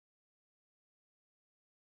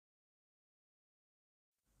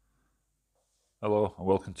Hello and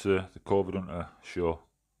welcome to the COVID Hunter show.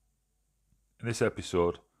 In this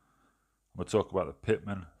episode, I'm going to talk about the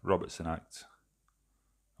Pittman-Robertson Act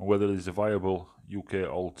and whether there's a viable UK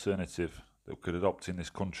alternative that we could adopt in this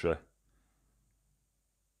country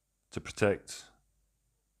to protect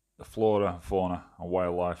the flora, fauna and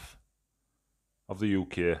wildlife of the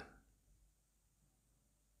UK.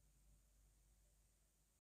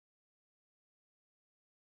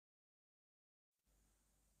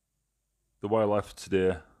 The wildlife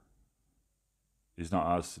today is not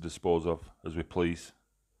ours to dispose of as we please.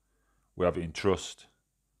 We have it in trust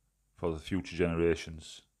for the future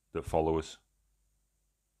generations that follow us.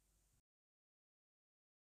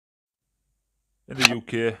 In the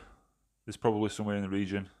UK, there's probably somewhere in the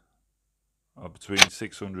region of between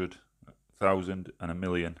 600,000 and a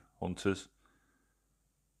million hunters.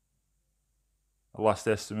 A last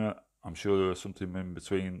estimate, I'm sure there was something in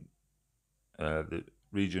between the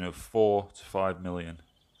region of 4 to 5 million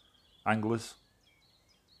anglers.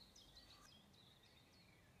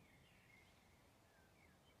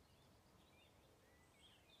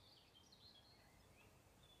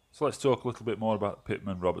 So let's talk a little bit more about the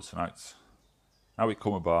Pittman-Robertson Act, how it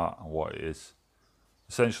come about and what it is.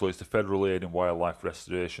 Essentially, it's the Federal Aid in Wildlife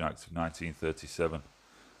Restoration Act of 1937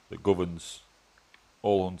 that governs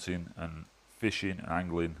all hunting and fishing and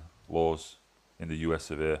angling laws in the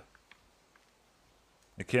US of A.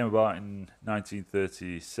 It came about in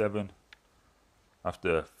 1937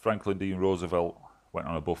 after Franklin D. Roosevelt went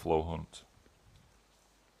on a buffalo hunt.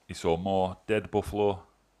 He saw more dead buffalo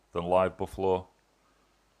than live buffalo,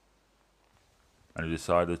 and he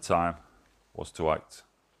decided the time was to act.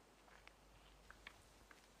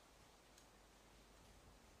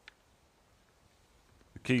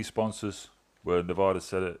 The key sponsors were Nevada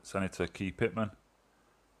Senator Key Pittman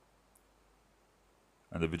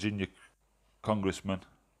and the Virginia Congressman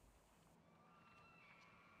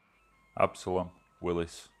Absalom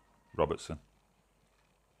Willis Robertson.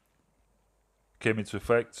 It came into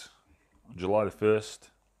effect on July the 1st,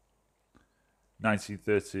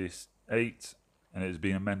 1938, and it has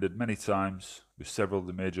been amended many times, with several of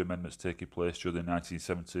the major amendments taking place during the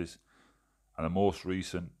 1970s and the most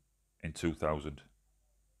recent in 2000.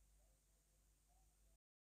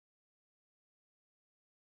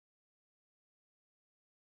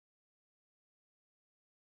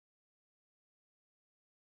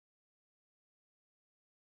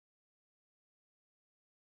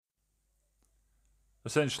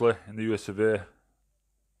 Essentially, in the US of A,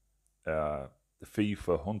 the fee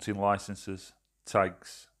for hunting licenses,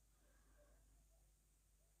 tags,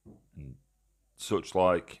 and such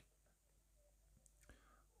like,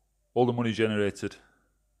 all the money generated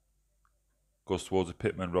goes towards the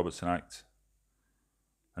Pittman-Robertson Act,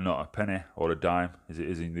 and not a penny or a dime, as it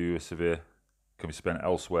is in the US of A, can be spent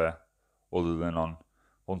elsewhere other than on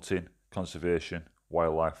hunting, conservation,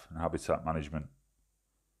 wildlife and habitat management.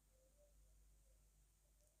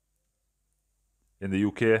 In the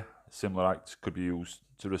UK, a similar act could be used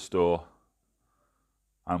to restore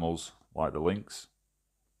animals like the lynx.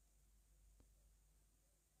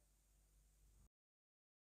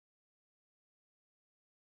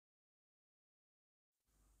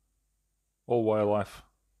 All wildlife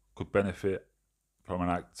could benefit from an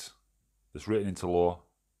act that's written into law,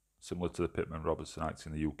 similar to the Pittman-Robertson Act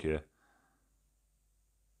in the UK.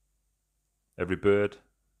 Every bird,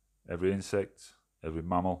 every insect, every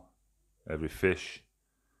mammal, every fish,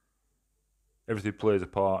 everything plays a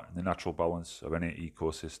part in the natural balance of any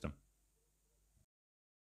ecosystem.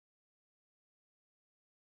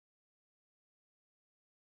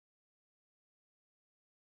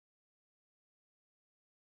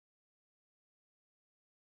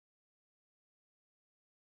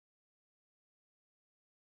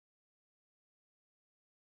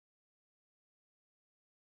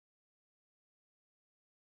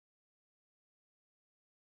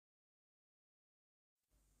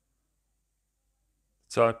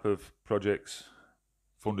 The type of projects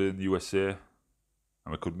funded in the USA,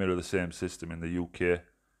 and we could mirror the same system in the UK.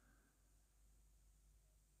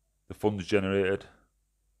 The funds generated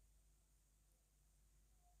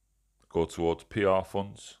go towards PR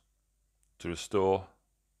funds to restore,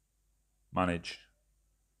 manage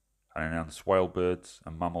and enhance wild birds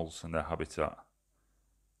and mammals and their habitat.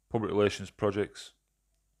 Public relations projects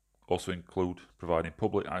also include providing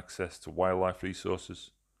public access to wildlife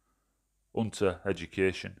resources, hunter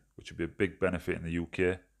education, which would be a big benefit in the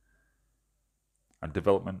UK, and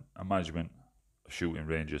development and management of shooting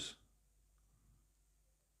ranges.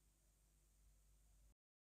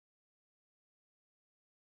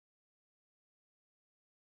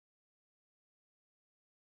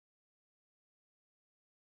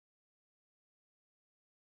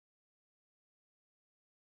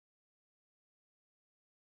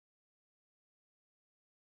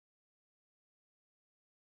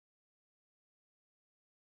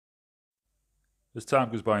 As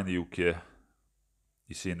time goes by in the UK,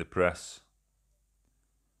 you see in the press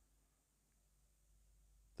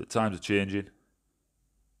that times are changing.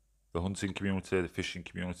 The hunting community, the fishing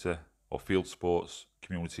community, or field sports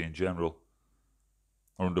community in general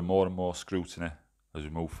are under more and more scrutiny as we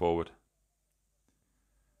move forward.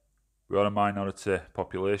 We are a minority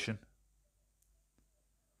population,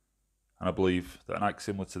 and I believe that an act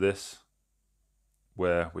similar to this,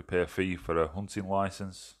 where we pay a fee for a hunting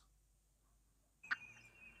licence,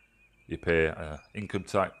 you pay income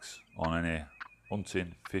tax on any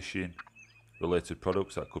hunting, fishing related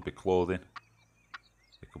products. That could be clothing,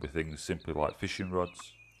 it could be things simply like fishing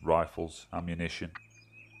rods, rifles, ammunition.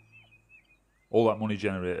 All that money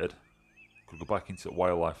generated could go back into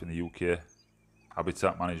wildlife in the UK,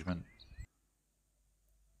 habitat management.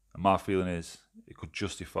 And my feeling is it could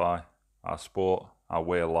justify our sport, our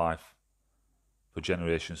way of life for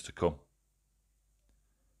generations to come.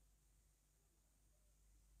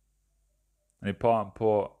 An important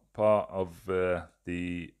part of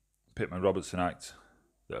the Pittman-Robertson Act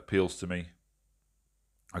that appeals to me,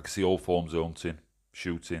 I can see all forms of hunting,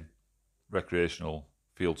 shooting, recreational,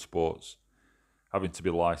 field sports having to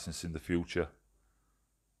be licensed in the future.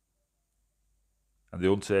 And the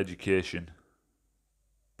hunter education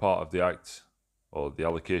part of the Act, or the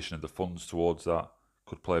allocation of the funds towards that,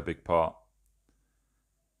 could play a big part.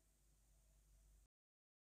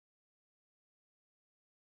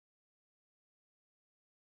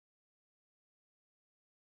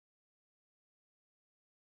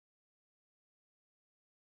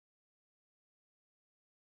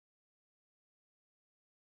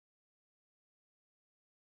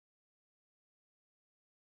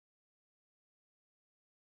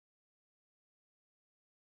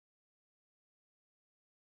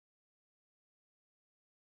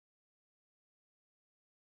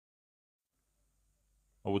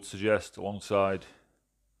 I would suggest, alongside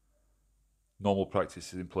normal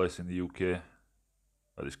practices in place in the UK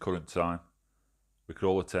at this current time, we could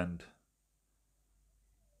all attend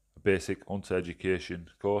a basic hunter education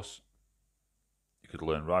course. You could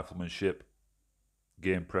learn riflemanship,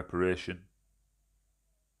 game preparation,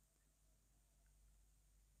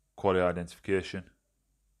 quarry identification,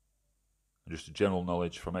 and just a general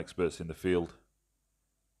knowledge from experts in the field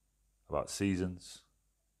about seasons,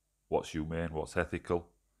 what's humane, what's ethical.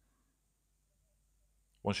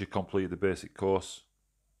 Once you complete the basic course,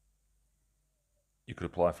 you could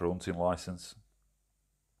apply for a hunting licence.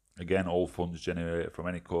 Again, all funds generated from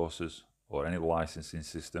any courses or any licensing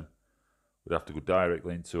system would have to go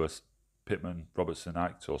directly into a Pittman-Robertson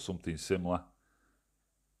Act or something similar,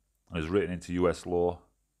 and as written into US law,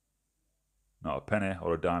 not a penny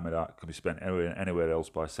or a dime of that can be spent anywhere else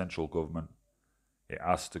by central government. It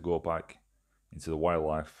has to go back into the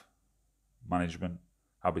wildlife management,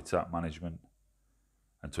 habitat management,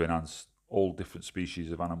 and to enhance all different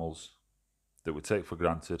species of animals that we take for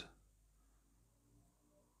granted.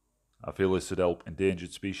 I feel this would help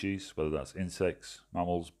endangered species, whether that's insects,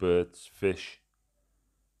 mammals, birds, fish,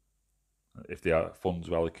 if the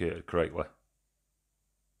funds were allocated correctly.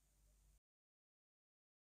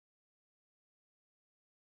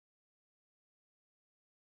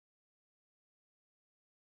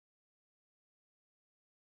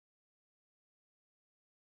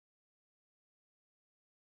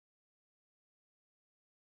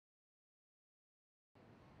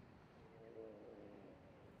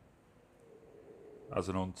 As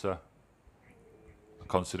an hunter, I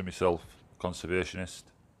consider myself a conservationist.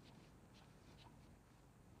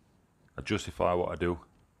 I justify what I do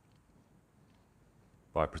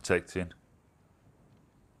by protecting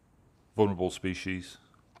vulnerable species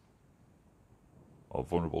or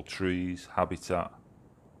vulnerable trees, habitat,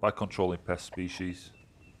 by controlling pest species.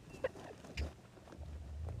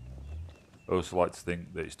 I also like to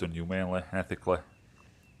think that it's done humanely, ethically,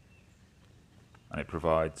 and it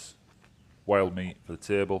provides wild meat for the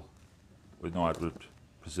table with no added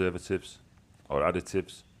preservatives or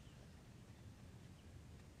additives.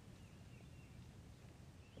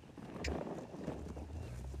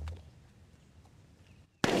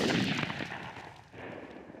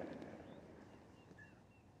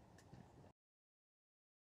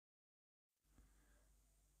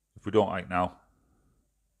 If we don't act now,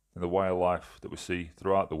 then the wildlife that we see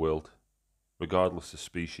throughout the world, regardless of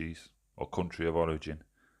species or country of origin,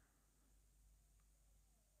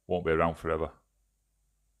 won't be around forever.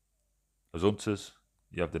 As hunters,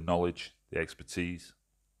 you have the knowledge, the expertise,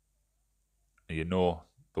 and you know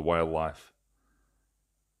the wildlife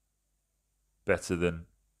better than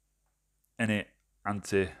any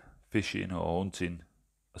anti-fishing or hunting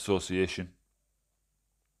association,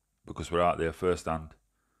 because we're out there firsthand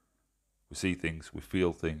we see things, we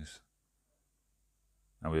feel things,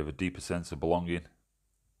 and we have a deeper sense of belonging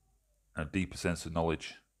and a deeper sense of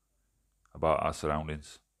knowledge about our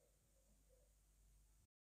surroundings.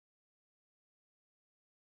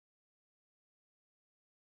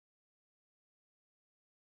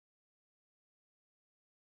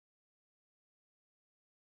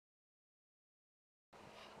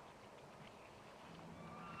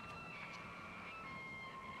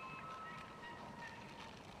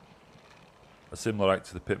 A similar act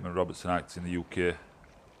to the Pittman-Robertson Act in the UK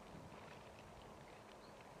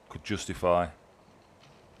could justify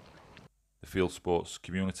the field sports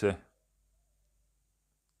community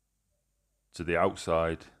to the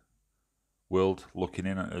outside world looking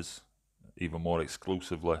in at us even more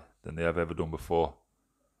exclusively than they have ever done before.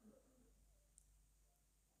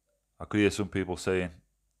 I could hear some people saying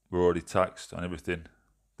we're already taxed on everything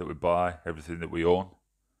that we buy, everything that we own,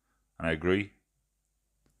 and I agree.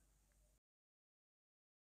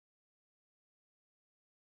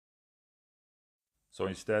 So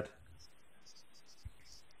instead,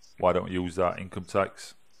 why don't we use that income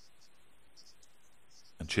tax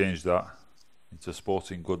and change that into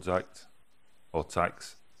Sporting Goods Act or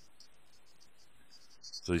tax?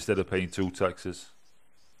 So instead of paying two taxes,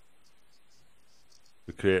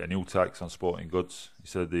 we create a new tax on sporting goods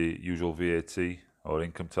instead of the usual VAT or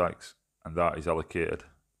income tax, and that is allocated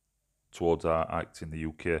towards our act in the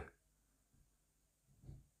UK.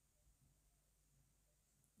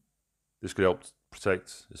 This could help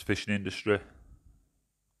protect the fishing industry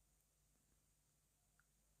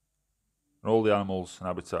and all the animals and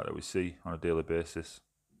habitat that we see on a daily basis.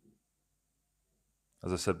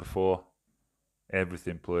 As I said before,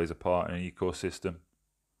 everything plays a part in an ecosystem,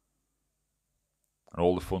 and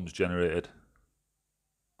all the funds generated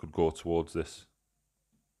could go towards this.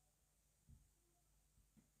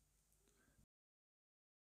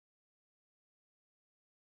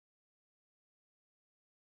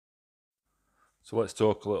 So let's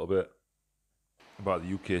talk a little bit about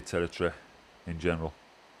the UK territory in general.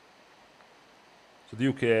 So the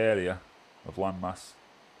UK area of landmass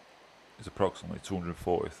is approximately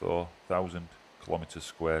 244,000 kilometres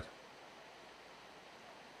squared.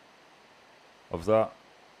 Of that,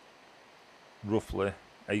 roughly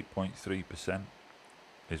 8.3%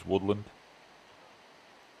 is woodland,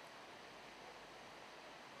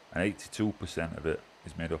 and 82% of it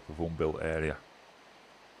is made up of unbuilt area.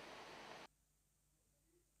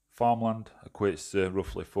 Farmland equates to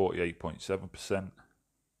roughly 48.7%,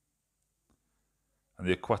 and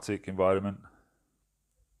the aquatic environment,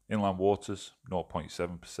 inland waters,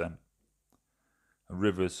 0.7%, and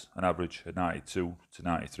rivers, an average of 92 to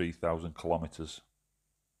 93,000 kilometres.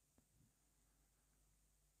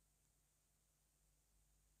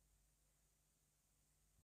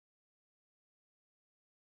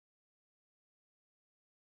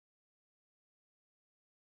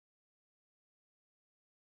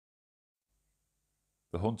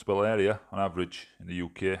 The huntable area, on average, in the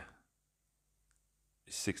UK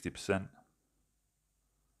is 60%.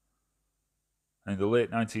 And in the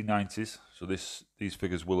late 1990s, so these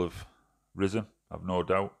figures will have risen, I've no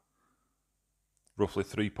doubt, roughly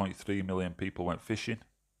 3.3 million people went fishing.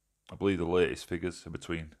 I believe the latest figures are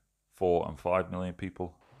between 4 and 5 million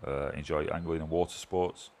people enjoy angling and water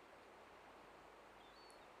sports.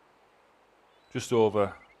 Just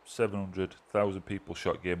over 700,000 people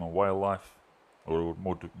shot game and wildlife, or I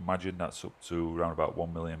would imagine that's up to around about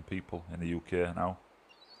 1 million people in the UK now.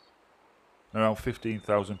 And around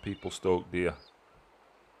 15,000 people stalked deer.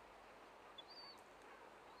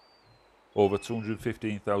 Over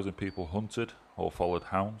 215,000 people hunted or followed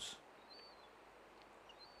hounds.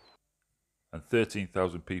 And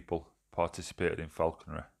 13,000 people participated in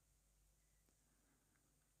falconry.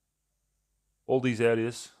 All these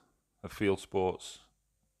areas of field sports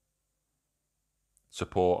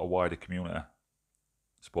support a wider community,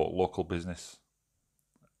 support local business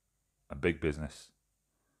and big business.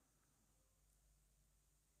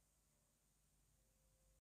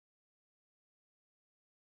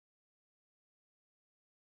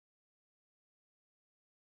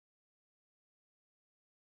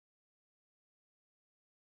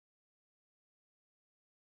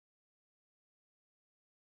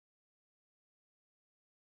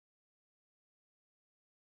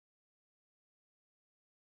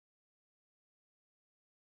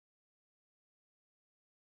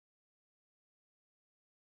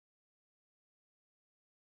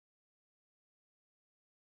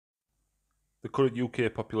 The current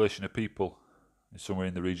UK population of people is somewhere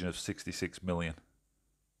in the region of 66 million.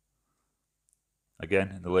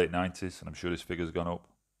 Again, in the late 90s, and I'm sure this figure's gone up,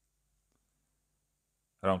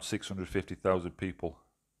 around 650,000 people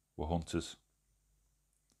were hunters,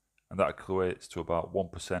 and that equates to about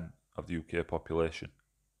 1% of the UK population.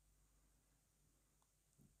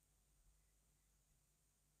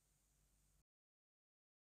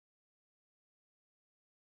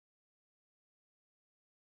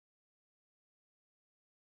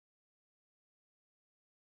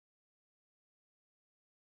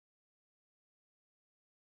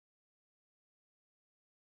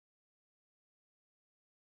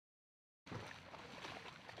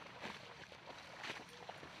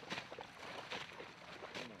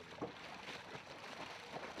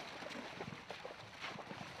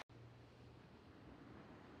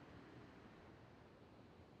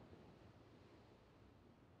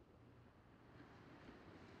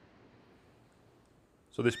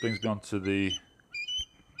 So this brings me on to the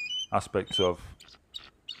aspect of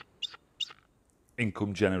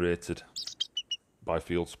income generated by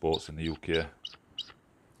field sports in the UK.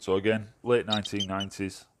 So again, late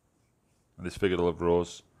 1990s, and this figure will have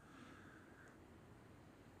rose.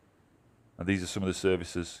 And these are some of the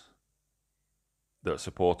services that are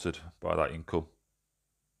supported by that income.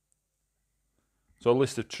 So a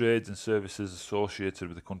list of trades and services associated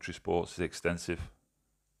with the country sports is extensive.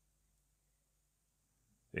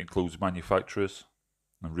 It includes manufacturers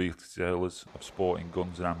and retailers of sporting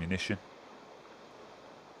guns and ammunition,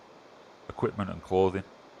 equipment and clothing,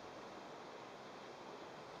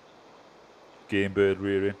 game bird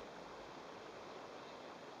rearing,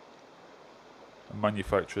 and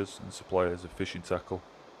manufacturers and suppliers of fishing tackle,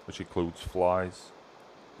 which includes flies,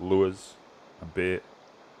 lures and bait.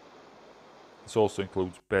 This also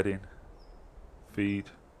includes bedding, feed,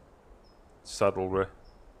 saddlery,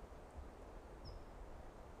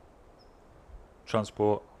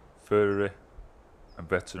 transport, furrier and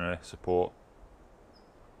veterinary support.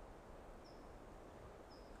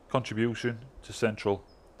 Contribution to central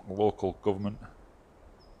and local government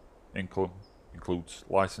income includes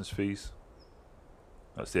licence fees,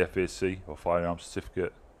 that's the FAC or firearms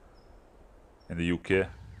certificate in the UK,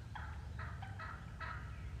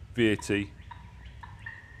 VAT,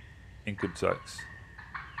 income tax,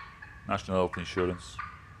 national health insurance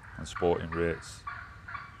and sporting rates.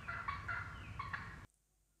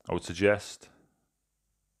 I would suggest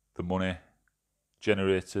the money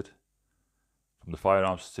generated from the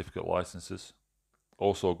firearms certificate licences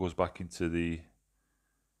also goes back into the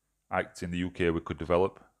act in the UK we could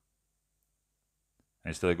develop.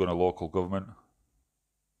 And instead of going to local government,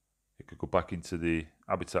 it could go back into the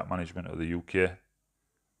habitat management of the UK.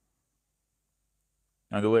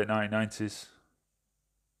 Now in the late 1990s,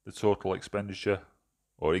 the total expenditure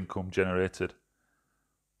or income generated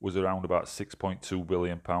was around about £6.2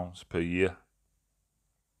 billion per year.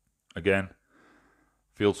 Again,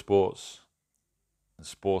 field sports and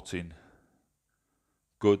sporting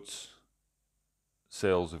goods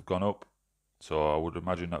sales have gone up, so I would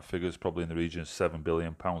imagine that figure is probably in the region of £7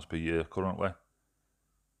 billion per year currently.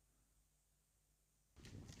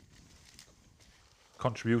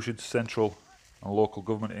 Contribution to central and local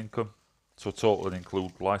government income, so total would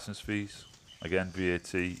include licence fees, again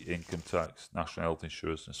VAT, income tax, national health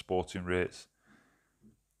insurance and sporting rates,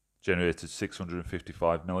 generated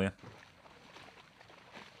 655 million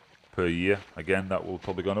per year. Again, that will have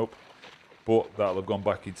probably gone up, but that'll have gone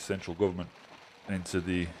back into central government and into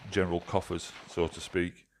the general coffers, so to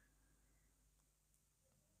speak.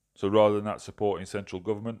 So rather than that supporting central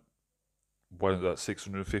government, why don't that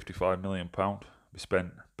 £655 million be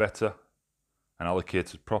spent better and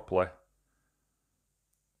allocated properly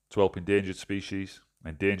to help endangered species,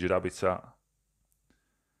 endangered habitat,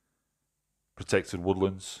 protected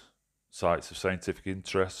woodlands, sites of scientific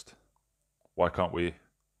interest? Why can't we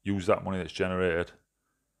use that money that's generated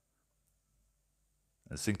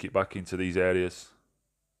and sink it back into these areas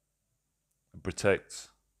and protect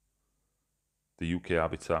the UK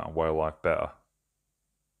habitat and wildlife better?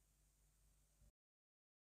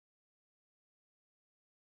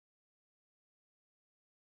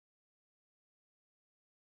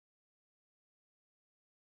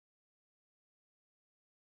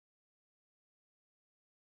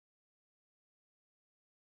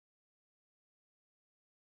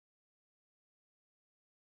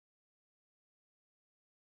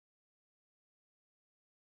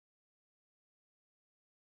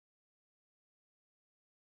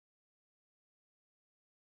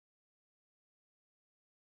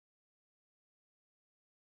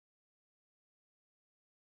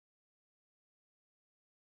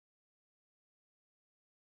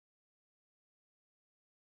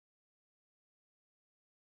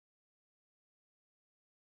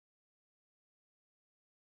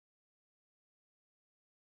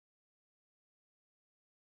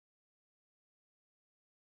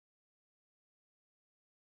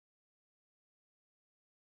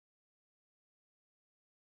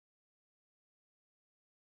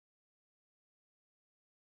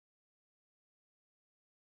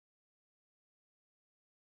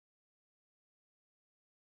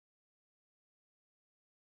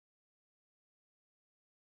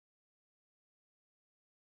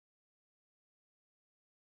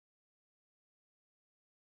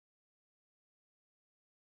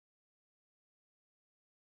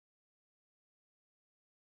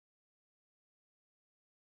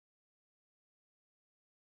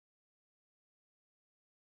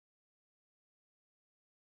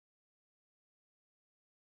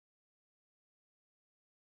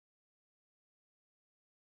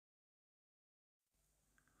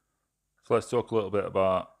 So let's talk a little bit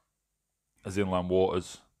about as inland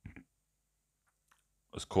waters,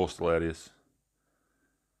 as coastal areas.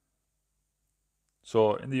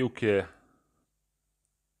 So in the UK,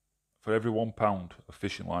 for every £1 of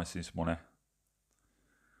fishing licence money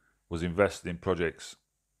was invested in projects,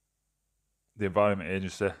 the Environment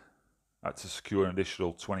Agency had to secure an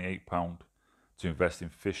additional £28 to invest in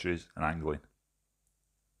fisheries and angling.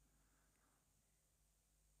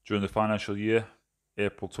 During the financial year,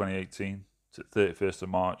 April 2018 to 31st of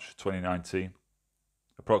March 2019,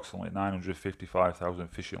 approximately 955,000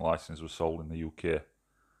 fishing licences were sold in the UK.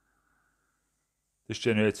 This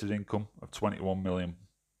generated income of £21 million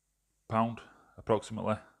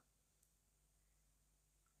approximately,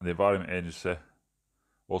 and the Environment Agency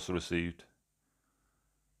also received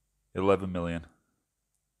 £11 million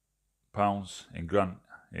in grant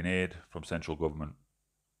in aid from central government.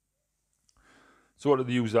 So what do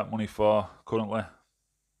they use that money for currently?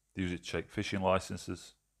 They use it to check fishing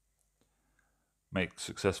licences, make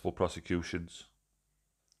successful prosecutions,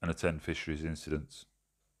 and attend fisheries incidents.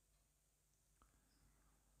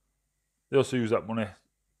 They also use that money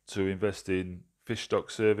to invest in fish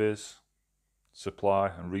stock surveys,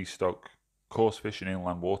 supply and restock coast fish in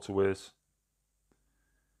inland waterways,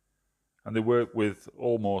 and they work with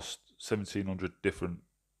almost 1,700 different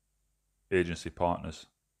agency partners.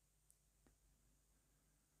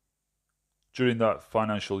 During that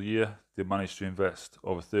financial year, they managed to invest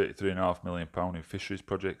over £33.5 million in fisheries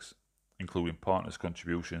projects, including partners'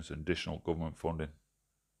 contributions and additional government funding.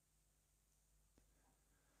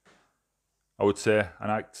 I would say an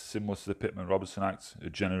act similar to the Pittman-Robertson Act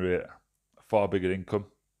would generate a far bigger income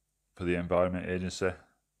for the Environment Agency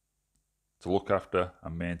to look after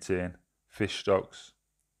and maintain fish stocks,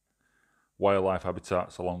 wildlife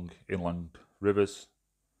habitats along inland rivers.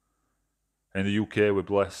 In the UK, we're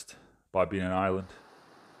blessed by being an island,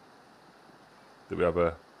 that we have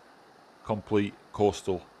a complete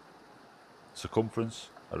coastal circumference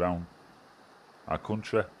around our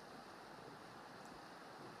country.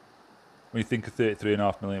 When you think of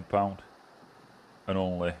 £33.5 million and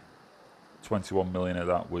only 21 million of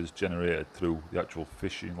that was generated through the actual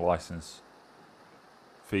fishing licence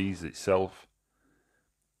fees itself,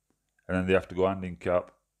 and then they have to go hand in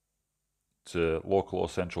cap to local or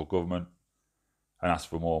central government and ask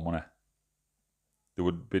for more money. There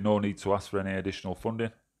would be no need to ask for any additional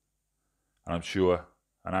funding, and I'm sure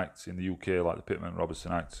an act in the UK like the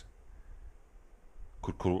Pittman-Robertson Act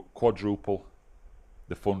could quadruple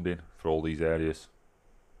the funding for all these areas.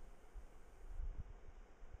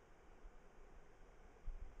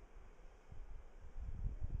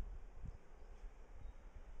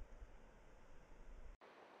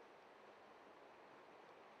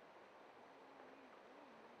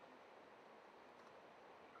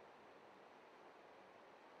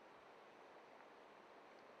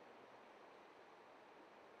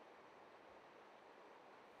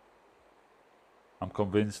 I'm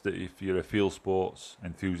convinced that if you're a field sports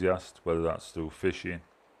enthusiast, whether that's through fishing,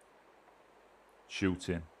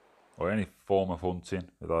 shooting, or any form of hunting,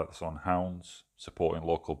 whether that's on hounds, supporting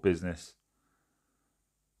local business,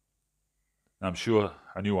 I'm sure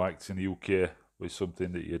a new act in the UK was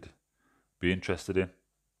something that you'd be interested in.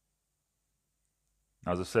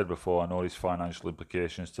 As I said before, I know there's financial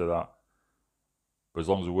implications to that, but as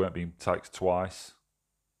long as we weren't being taxed twice,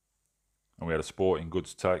 and we had a sporting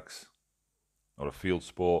goods tax, or a field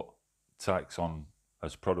sport tax on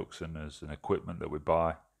as products and as an equipment that we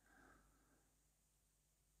buy,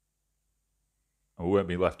 and we won't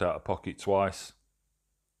be left out of pocket twice,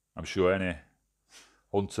 I'm sure any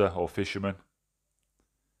hunter or fisherman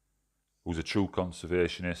who's a true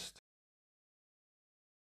conservationist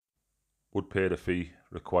would pay the fee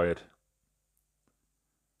required.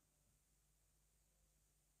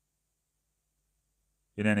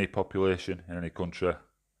 In any population, in any country,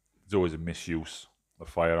 there's always a misuse of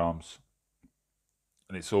firearms,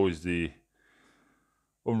 and it's always the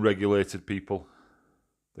unregulated people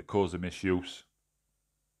that cause the misuse.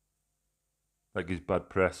 That gives bad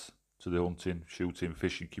press to the hunting, shooting,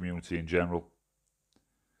 fishing community in general.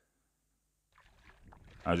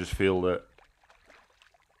 I just feel that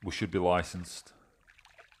we should be licensed,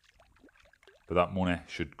 but that money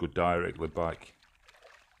should go directly back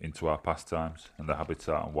into our pastimes and the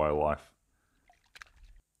habitat and wildlife.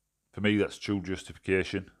 For me, that's true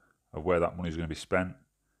justification of where that money is going to be spent,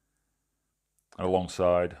 and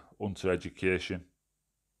alongside hunter education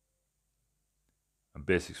and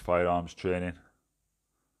basics firearms training,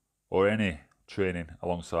 or any training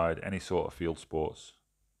alongside any sort of field sports,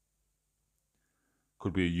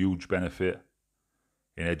 could be a huge benefit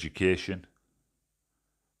in education,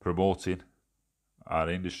 promoting our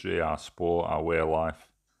industry, our sport, our way of life,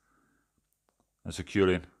 and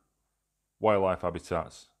securing wildlife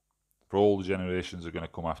habitats for all the generations that are going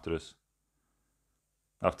to come after us.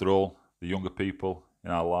 After all, the younger people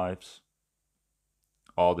in our lives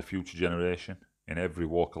are the future generation in every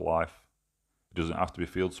walk of life. It doesn't have to be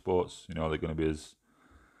field sports. You know, they're going to be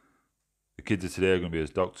the kids of today are going to be as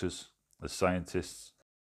doctors, as scientists.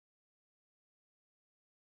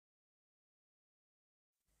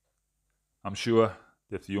 I'm sure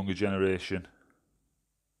if the younger generation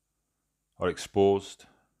are exposed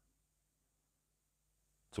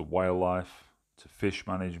to wildlife, to fish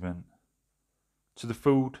management, to the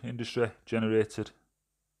food industry generated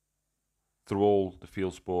through all the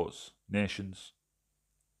field sports nations,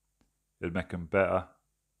 it'd make them better,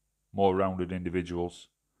 more rounded individuals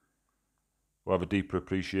who have a deeper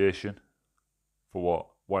appreciation for what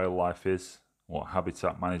wildlife is, what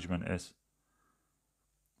habitat management is.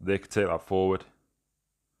 They could take that forward.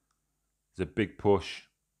 There's a big push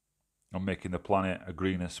on making the planet a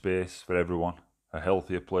greener space for everyone, a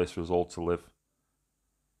healthier place for us all to live.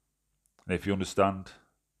 And if you understand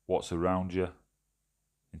what's around you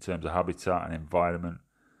in terms of habitat and environment,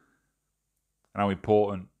 and how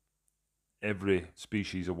important every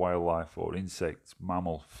species of wildlife or insect,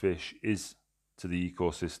 mammal, fish is to the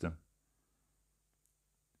ecosystem,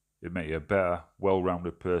 it'd make you a better,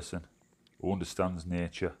 well-rounded person who understands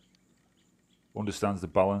nature, understands the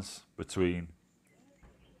balance between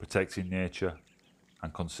protecting nature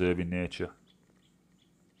and conserving nature,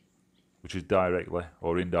 which is directly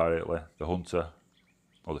or indirectly the hunter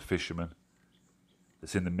or the fisherman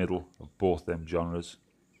that's in the middle of both them genres.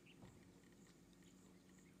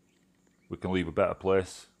 We can leave a better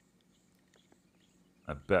place,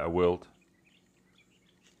 a better world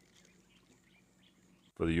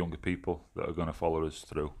for the younger people that are going to follow us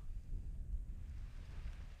through.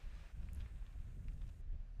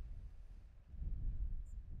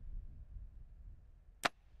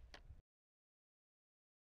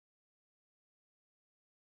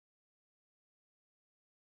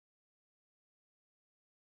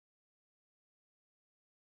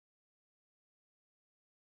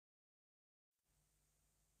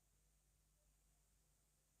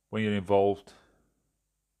 When you're involved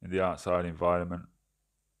in the outside environment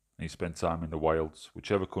and you spend time in the wilds,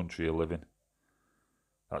 whichever country you live in,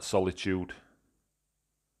 that solitude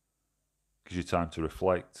gives you time to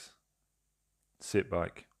reflect, sit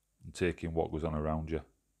back and take in what goes on around you.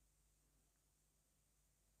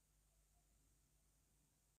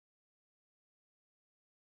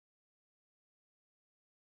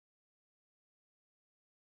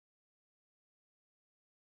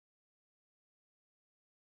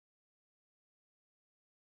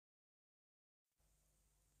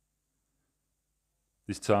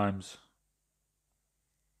 There's times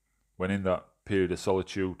when in that period of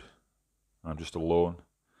solitude, I'm just alone,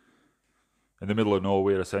 in the middle of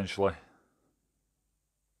nowhere essentially,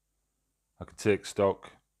 I can take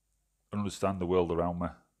stock and understand the world around me.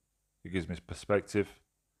 It gives me perspective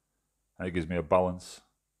and it gives me a balance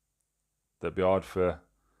that'd be hard for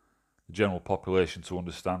the general population to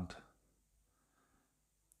understand.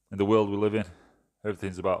 In the world we live in,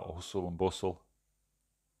 everything's about hustle and bustle.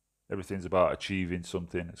 Everything's about achieving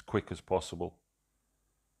something as quick as possible,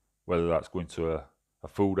 whether that's going to a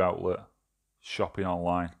food outlet, shopping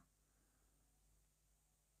online.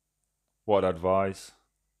 What I'd advise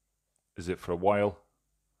is that for a while,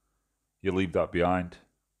 you leave that behind.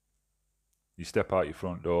 You step out your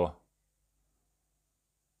front door,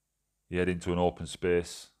 you head into an open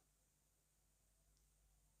space,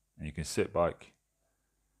 and you can sit back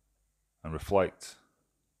and reflect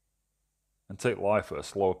and take life at a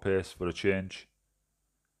slower pace for a change,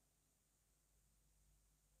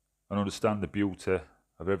 and understand the beauty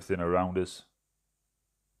of everything around us,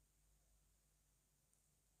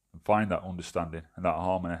 and find that understanding and that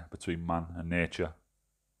harmony between man and nature.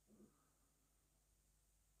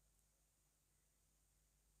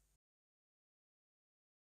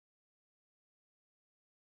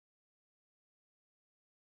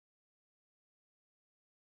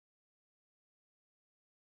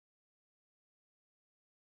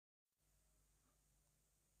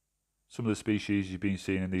 Some of the species you've been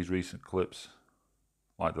seeing in these recent clips,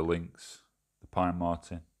 like the lynx, the pine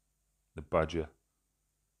marten, the badger,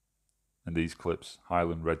 and these clips,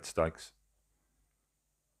 Highland red stags.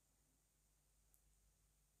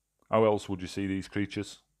 How else would you see these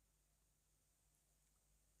creatures?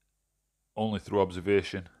 Only through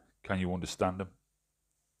observation can you understand them.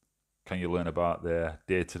 Can you learn about their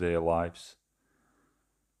day-to-day lives?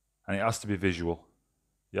 And it has to be visual.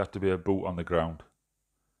 You have to be a boot on the ground.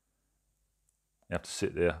 You have to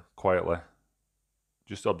sit there quietly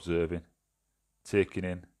just observing, taking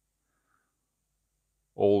in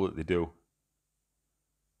all that they do.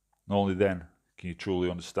 And only then can you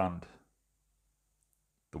truly understand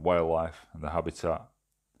the wildlife and the habitat,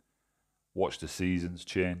 watch the seasons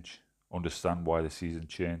change, understand why the seasons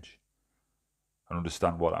change, and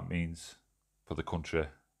understand what that means for the country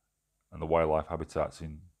and the wildlife habitats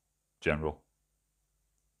in general.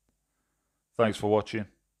 Thanks for watching.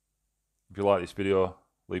 If you like this video,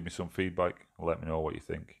 leave me some feedback and let me know what you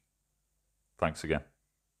think. Thanks again.